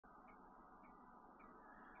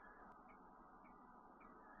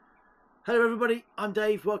Hello everybody, I'm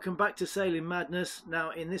Dave. Welcome back to Sailing Madness.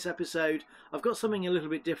 Now in this episode I've got something a little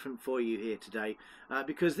bit different for you here today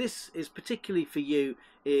because this is particularly for you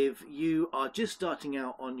if you are just starting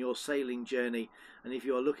out on your sailing journey and if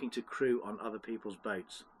you are looking to crew on other people's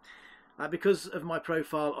boats. Because of my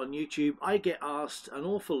profile on YouTube, I get asked an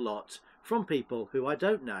awful lot from people who I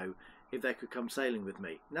don't know if they could come sailing with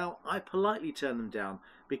me. Now I politely turn them down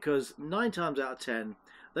because 9 times out of 10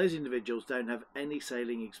 those individuals don't have any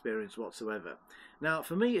sailing experience whatsoever. Now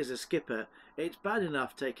for me as a skipper, it's bad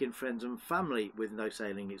enough taking friends and family with no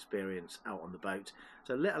sailing experience out on the boat,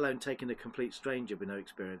 so let alone taking a complete stranger with no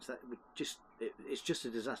experience. That would it's just a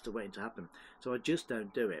disaster waiting to happen, so I just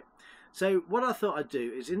don't do it. So what I thought I'd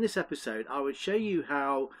do is in this episode I would show you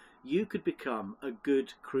how you could become a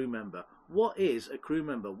good crew member. What is a crew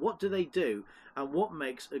member? What do they do? And what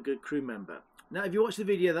makes a good crew member? Now, if you watch the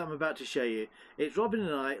video that I'm about to show you, it's Robin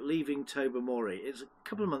and I leaving Tobermory. It's a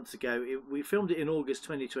couple of months ago. We filmed it in August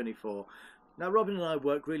 2024. Now, Robin and I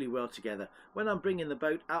work really well together. When I'm bringing the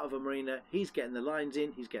boat out of a marina, he's getting the lines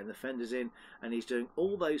in, he's getting the fenders in, and he's doing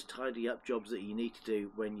all those tidy up jobs that you need to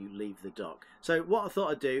do when you leave the dock. So what I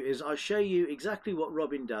thought I'd do is I'll show you exactly what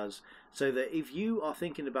Robin does so that if you are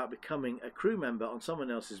thinking about becoming a crew member on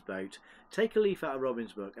someone else's boat, take a leaf out of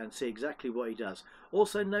Robin's book and see exactly what he does.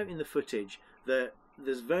 Also note in the footage that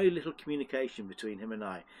there's very little communication between him and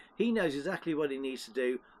I. He knows exactly what he needs to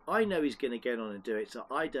do. I know he's going to get on and do it, so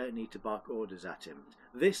I don't need to bark orders at him.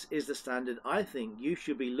 This is the standard I think you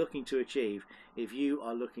should be looking to achieve if you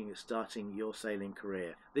are looking at starting your sailing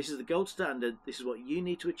career. This is the gold standard. This is what you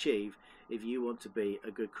need to achieve if you want to be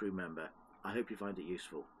a good crew member. I hope you find it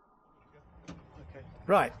useful.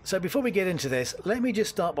 Right, so before we get into this, let me just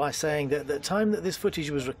start by saying that at the time that this footage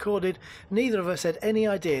was recorded, neither of us had any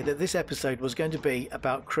idea that this episode was going to be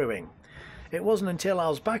about crewing. It wasn't until I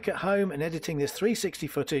was back at home and editing this 360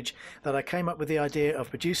 footage that I came up with the idea of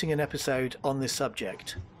producing an episode on this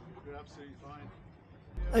subject. You're absolutely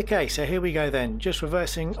fine. Okay, so here we go then, just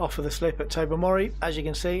reversing off of the slip at Tobermory. As you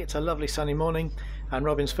can see, it's a lovely sunny morning, and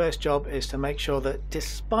Robin's first job is to make sure that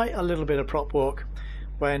despite a little bit of prop walk,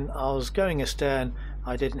 when I was going astern,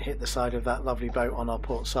 I didn't hit the side of that lovely boat on our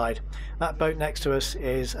port side. That boat next to us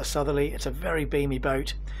is a southerly. It's a very beamy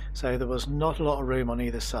boat, so there was not a lot of room on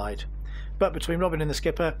either side. But between Robin and the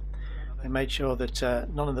skipper, they made sure that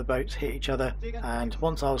none of the boats hit each other, and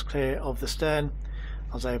once I was clear of the stern,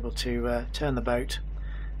 I was able to turn the boat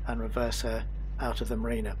and reverse her out of the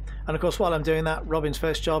marina. And of course, while I'm doing that, Robin's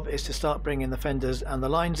first job is to start bringing the fenders and the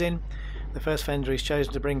lines in. The first fender he's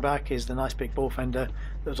chosen to bring back is the nice big ball fender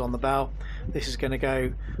that was on the bow. This is going to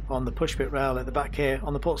go on the push bit rail at the back here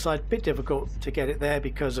on the port side. Bit difficult to get it there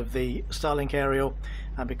because of the Starlink aerial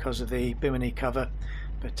and because of the bimini cover,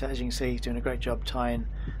 but as you can see, he's doing a great job tying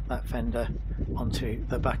that fender onto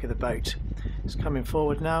the back of the boat. It's coming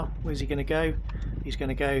forward now. Where's he going to go? He's going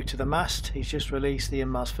to go to the mast. He's just released the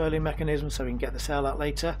in-mast furling mechanism so we can get the sail out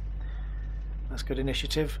later. That's good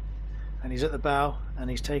initiative. And he's at the bow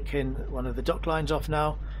and he's taking one of the dock lines off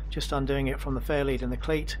now, just undoing it from the fair lead and the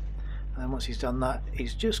cleat. And then once he's done that,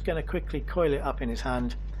 he's just going to quickly coil it up in his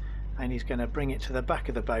hand and he's going to bring it to the back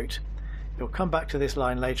of the boat. He'll come back to this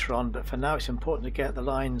line later on, but for now it's important to get the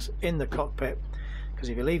lines in the cockpit, because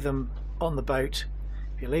if you leave them on the boat,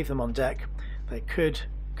 if you leave them on deck, they could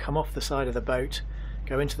come off the side of the boat,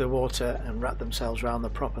 go into the water and wrap themselves around the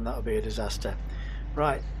prop, and that would be a disaster.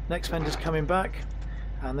 Right, next fender's coming back,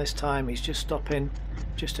 and this time he's just stopping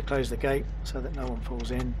just to close the gate so that no one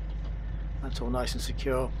falls in. That's all nice and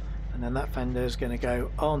secure, and then that fender is going to go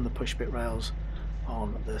on the push bit rails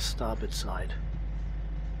on the starboard side.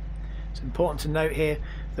 It's important to note here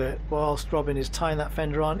that whilst Robin is tying that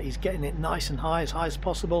fender on, he's getting it nice and high as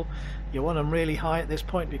possible. You want them really high at this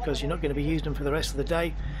point because you're not going to be using them for the rest of the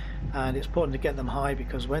day, and it's important to get them high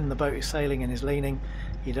because when the boat is sailing and is leaning,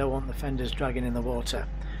 you don't want the fenders dragging in the water.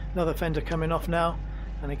 Another fender coming off now,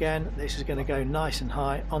 and again this is going to go nice and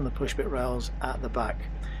high on the push bit rails at the back.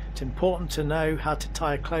 It's important to know how to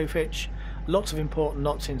tie a clove hitch. Lots of important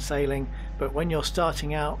knots in sailing, but when you're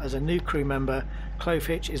starting out as a new crew member, clove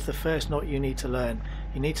hitch is the first knot you need to learn.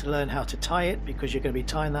 You need to learn how to tie it because you're going to be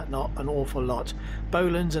tying that knot an awful lot.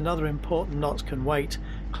 Bowlines and other important knots can wait.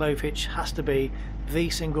 Clove hitch has to be the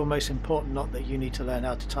single most important knot that you need to learn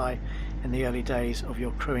how to tie in the early days of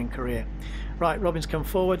your crewing career. Right, Robin's come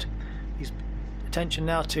forward. He's attention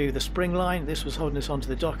now to the spring line. This was holding us onto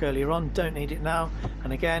the dock earlier on, don't need it now,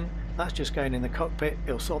 and again that's just going in the cockpit.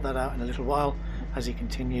 He'll sort that out in a little while as he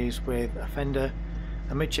continues with a fender,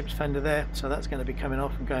 a midships fender there, so that's going to be coming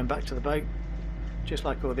off and going back to the boat just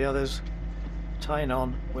like all the others, tying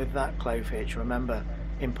on with that clove hitch. Remember,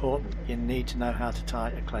 important. You need to know how to tie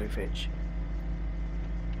a clove hitch.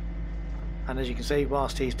 And as you can see,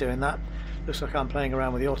 whilst he's doing that, looks like I'm playing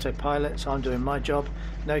around with the autopilot, so I'm doing my job.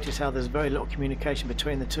 Notice how there's very little communication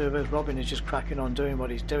between the two of us. Robin is just cracking on doing what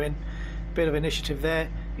he's doing. Bit of initiative there.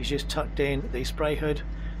 He's just tucked in the spray hood.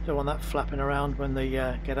 Don't want that flapping around when they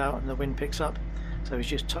get out and the wind picks up. So he's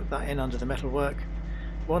just tucked that in under the metalwork.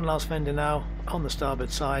 One last fender now on the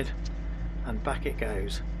starboard side, and back it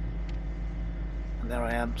goes. And there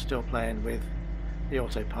I am, still playing with the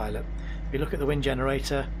autopilot. If you look at the wind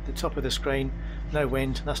generator, the top of the screen, no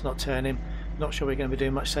wind, that's not turning. Not sure we're going to be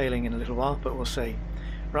doing much sailing in a little while, but we'll see.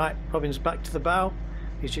 Right, Robin's back to the bow.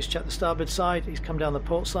 He's just checked the starboard side, he's come down the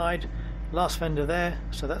port side. Last fender there,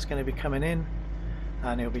 so that's going to be coming in,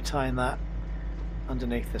 and he'll be tying that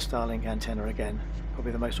underneath the Starlink antenna again.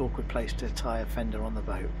 Probably the most awkward place to tie a fender on the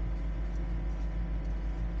boat.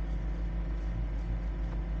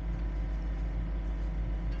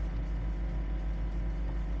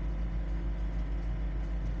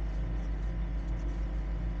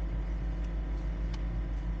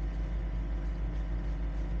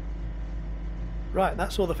 Right,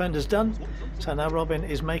 that's all the fenders done. So now Robin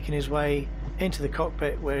is making his way into the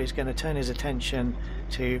cockpit where he's going to turn his attention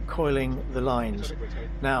to coiling the lines.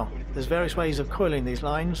 Now, there's various ways of coiling these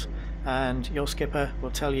lines, and your skipper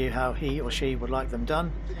will tell you how he or she would like them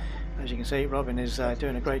done. As you can see, Robin is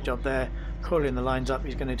doing a great job there, coiling the lines up.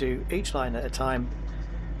 He's going to do each line at a time,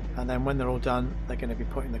 and then when they're all done, they're going to be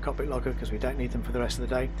put in the cockpit locker because we don't need them for the rest of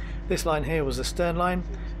the day. This line here was the stern line.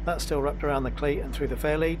 That's still wrapped around the cleat and through the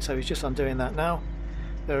fair lead, so he's just undoing that now.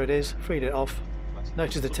 There it is, freed it off.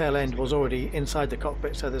 Notice the tail end was already inside the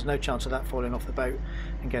cockpit, so there's no chance of that falling off the boat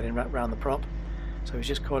and getting wrapped around the prop. So he's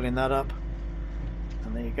just coiling that up,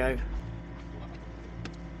 and there you go.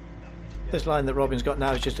 This line that Robin's got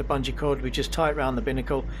now is just a bungee cord. We just tie it around the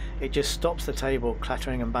binnacle. It just stops the table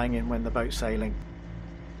clattering and banging when the boat's sailing.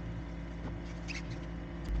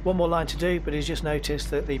 One more line to do, but he's just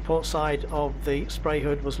noticed that the port side of the spray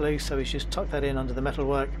hood was loose, so he's just tucked that in under the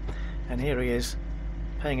metalwork, and here he is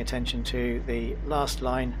paying attention to the last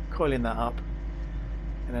line, coiling that up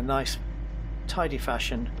in a nice tidy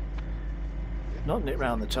fashion, knotting it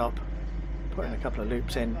round the top, putting a couple of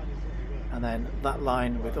loops in, and then that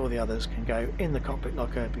line with all the others can go in the cockpit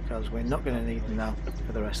locker because we're not going to need them now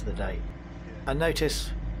for the rest of the day. And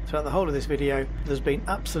notice throughout the whole of this video there's been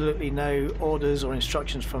absolutely no orders or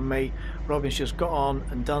instructions from me. Robin's just got on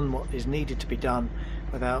and done what is needed to be done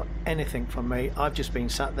without anything from me. I've just been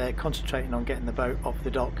sat there concentrating on getting the boat off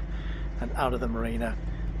the dock and out of the marina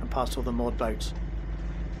and past all the moored boats.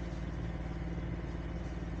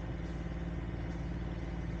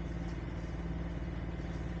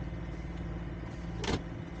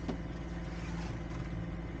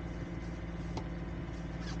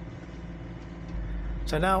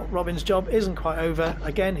 So now Robin's job isn't quite over.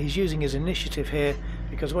 Again, he's using his initiative here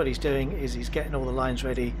because what he's doing is he's getting all the lines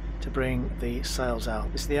ready to bring the sails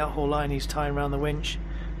out. This is the outhaul line he's tying around the winch,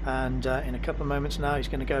 and in a couple of moments now he's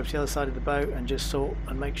going to go over to the other side of the boat and just sort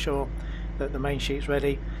and make sure that the main sheet's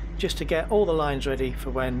ready, just to get all the lines ready for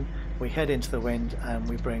when we head into the wind and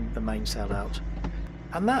we bring the mainsail out.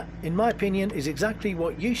 And that, in my opinion, is exactly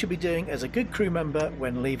what you should be doing as a good crew member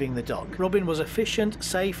when leaving the dock. Robin was efficient,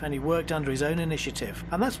 safe, and he worked under his own initiative.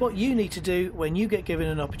 And that's what you need to do when you get given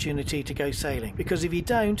an opportunity to go sailing. Because if you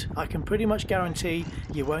don't, I can pretty much guarantee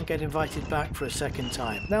you won't get invited back for a second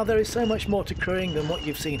time. Now, there is so much more to crewing than what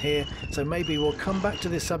you've seen here, so maybe we'll come back to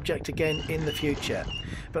this subject again in the future.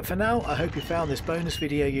 But for now, I hope you found this bonus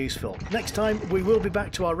video useful. Next time, we will be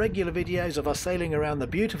back to our regular videos of us sailing around the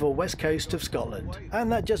beautiful west coast of Scotland.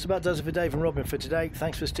 And that just about does it for Dave and Robin for today.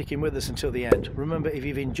 Thanks for sticking with us until the end. Remember, if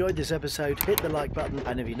you've enjoyed this episode, hit the like button,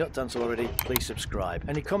 and if you've not done so already, please subscribe.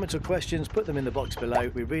 Any comments or questions, put them in the box below.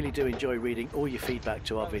 We really do enjoy reading all your feedback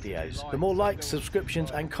to our videos. The more likes, subscriptions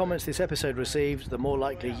and comments this episode receives, the more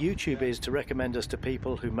likely YouTube is to recommend us to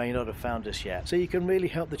people who may not have found us yet. So you can really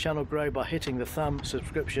help the channel grow by hitting the thumb,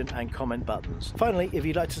 subscription and comment buttons. Finally, if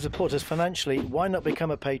you'd like to support us financially, why not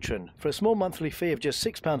become a patron? For a small monthly fee of just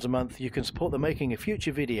 £6 a month, you can support the making of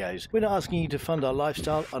future videos. We're not asking you to fund our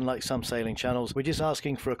lifestyle, unlike some sailing channels. We're just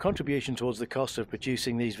asking for a contribution towards the cost of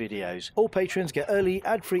producing these videos. All patrons get early,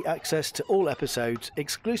 ad-free access to all episodes,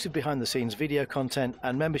 exclusive behind-the-scenes video content,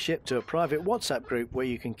 and membership to a private WhatsApp group where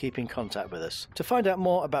you can keep in contact with us. To find out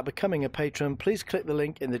more about becoming a patron, please click the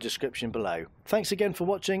link in the description below. Thanks again for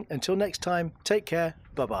watching. Until next time, take care.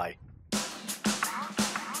 Bye-bye.